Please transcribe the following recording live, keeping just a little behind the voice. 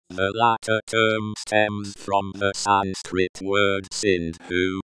The latter term stems from the Sanskrit word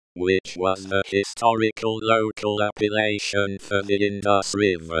Sindhu, which was the historical local appellation for the Indus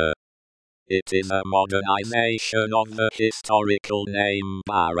River. It is a modernization of the historical name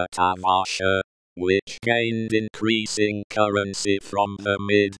Bharatavarsha, which gained increasing currency from the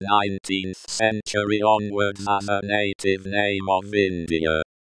mid-19th century onwards as a native name of India.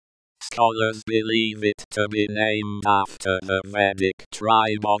 Scholars believe it to be named after the Vedic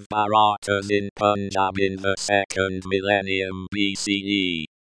tribe of Bharatas in Punjab in the 2nd millennium BCE.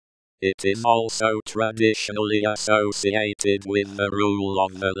 It is also traditionally associated with the rule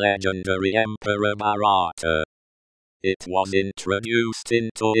of the legendary Emperor Bharata. It was introduced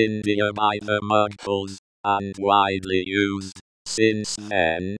into India by the Mughals, and widely used since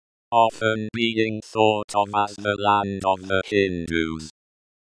then, often being thought of as the land of the Hindus.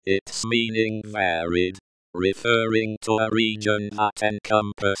 Its meaning varied, referring to a region that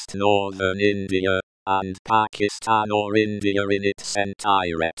encompassed northern India, and Pakistan or India in its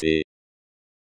entirety.